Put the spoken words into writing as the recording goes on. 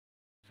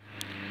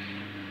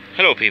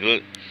Hello people,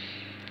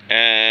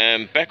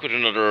 back with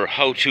another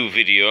how-to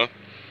video.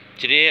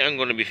 Today I'm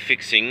going to be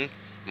fixing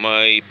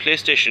my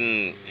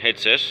PlayStation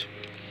headset.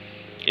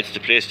 It's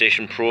the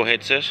PlayStation Pro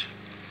headset.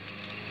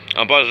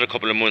 I bought it a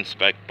couple of months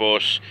back,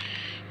 but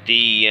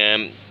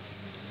the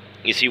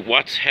you see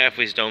what's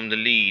halfway down the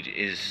lead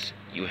is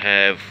you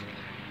have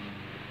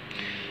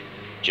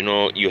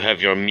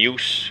your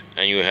mute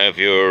and you have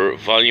your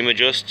volume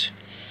adjust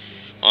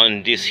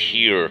on this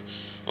here.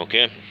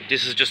 Okay,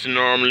 this is just a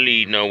normal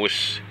lead now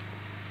with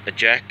a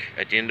jack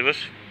at the end of it.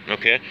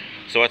 Okay,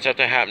 so what's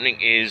after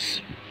happening is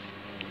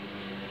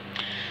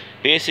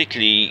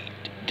basically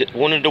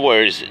one of the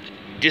wires,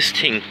 this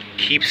thing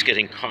keeps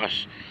getting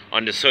caught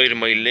on the side of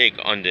my leg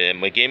on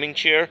my gaming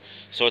chair,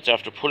 so it's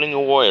after pulling a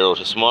wire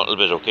out a small little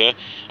bit. Okay,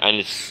 and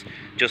it's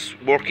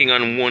just working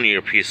on one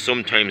earpiece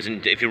sometimes,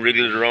 and if you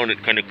wriggle it around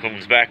it kind of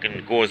comes back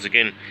and goes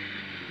again.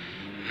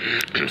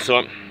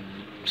 So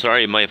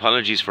sorry, my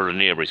apologies for the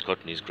neighbour, he's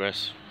cutting his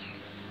grass.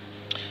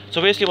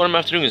 So basically what I'm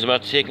after doing is I'm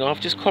after taking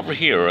off this cover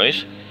here,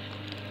 right?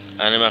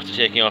 And I'm after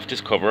taking off this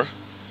cover.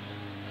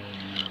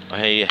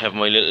 I have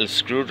my little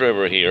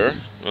screwdriver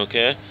here,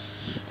 okay?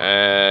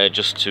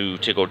 Just to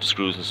take out the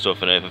screws and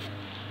stuff, and I have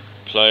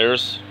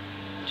pliers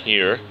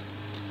here.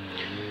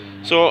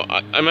 So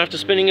I'm after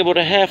spending about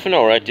a half an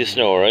hour at this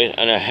now, right?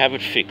 And I have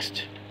it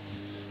fixed.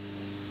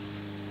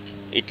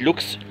 It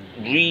looks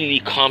really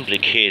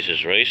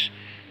complicated, right?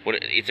 But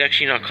it's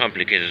actually not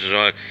complicated at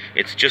all.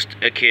 It's just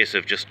a case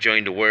of just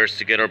join the wires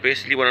together.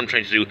 Basically what I'm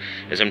trying to do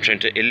is I'm trying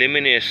to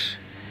eliminate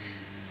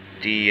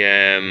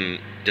the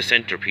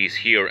centerpiece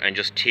here and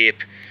just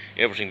tape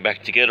everything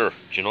back together,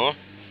 you know.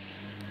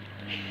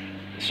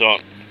 So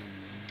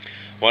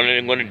what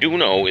I'm going to do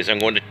now is I'm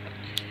going to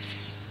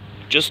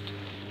just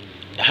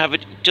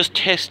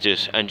test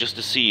it and just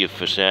to see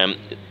if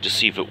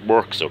it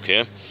works.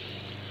 Okay,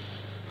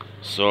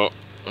 so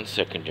 1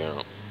 second there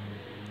now.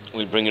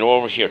 We'll bring it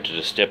over here to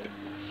the step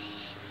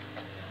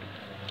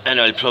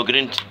and I'll plug it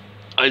in.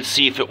 I'll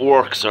see if it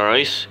works.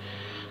 Alright,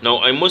 now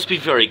I must be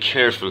very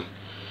careful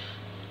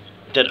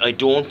that I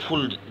don't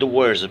pull the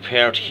wires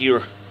apart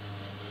here,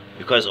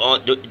 because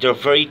they're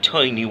very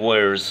tiny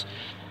wires,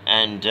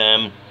 and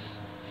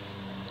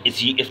you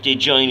see, if they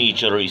join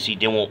each other, you see,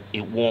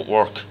 it won't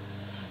work,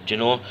 do you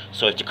know?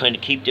 So I have to kind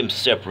of keep them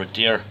separate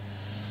there.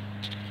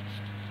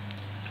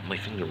 My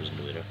finger was in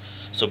the way there.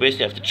 So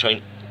basically I have to try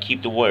and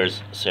keep the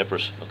wires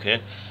separate.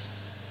 Okay,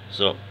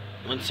 so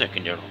 1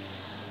 second there.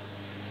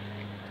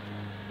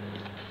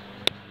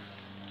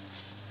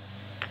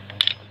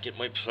 I'll get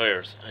my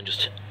pliers and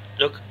just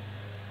look.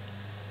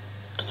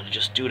 I'm gonna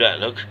just do that.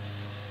 Look,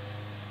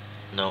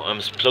 now I'm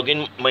just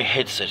plugging my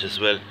headset as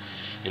well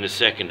in a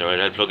second. Alright,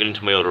 I'll plug it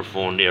into my other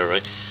phone there,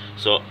 right?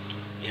 So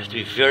you have to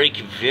be very,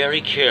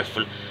 very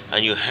careful,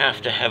 and you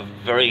have to have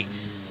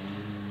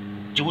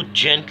do it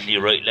gently,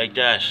 right, like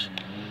that,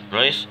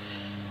 right?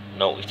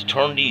 Now, if you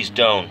turn these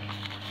down,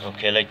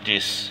 okay, like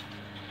this,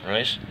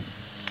 right?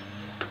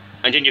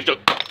 And then you have to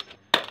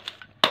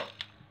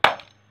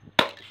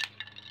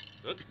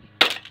look.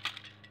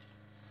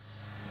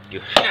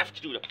 You have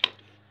to do that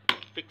to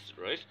fix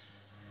it, right?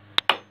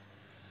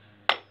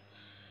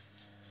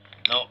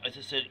 Now, as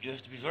I said, you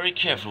have to be very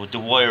careful with the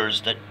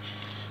wires that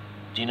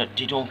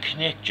they don't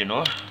connect, you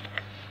know.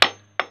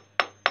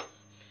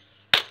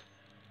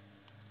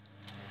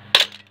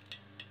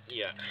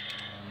 Yeah.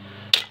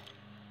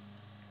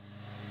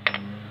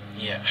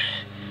 Yeah.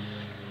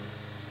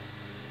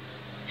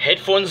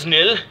 Headphones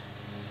nil,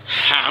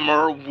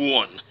 hammer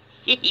 1.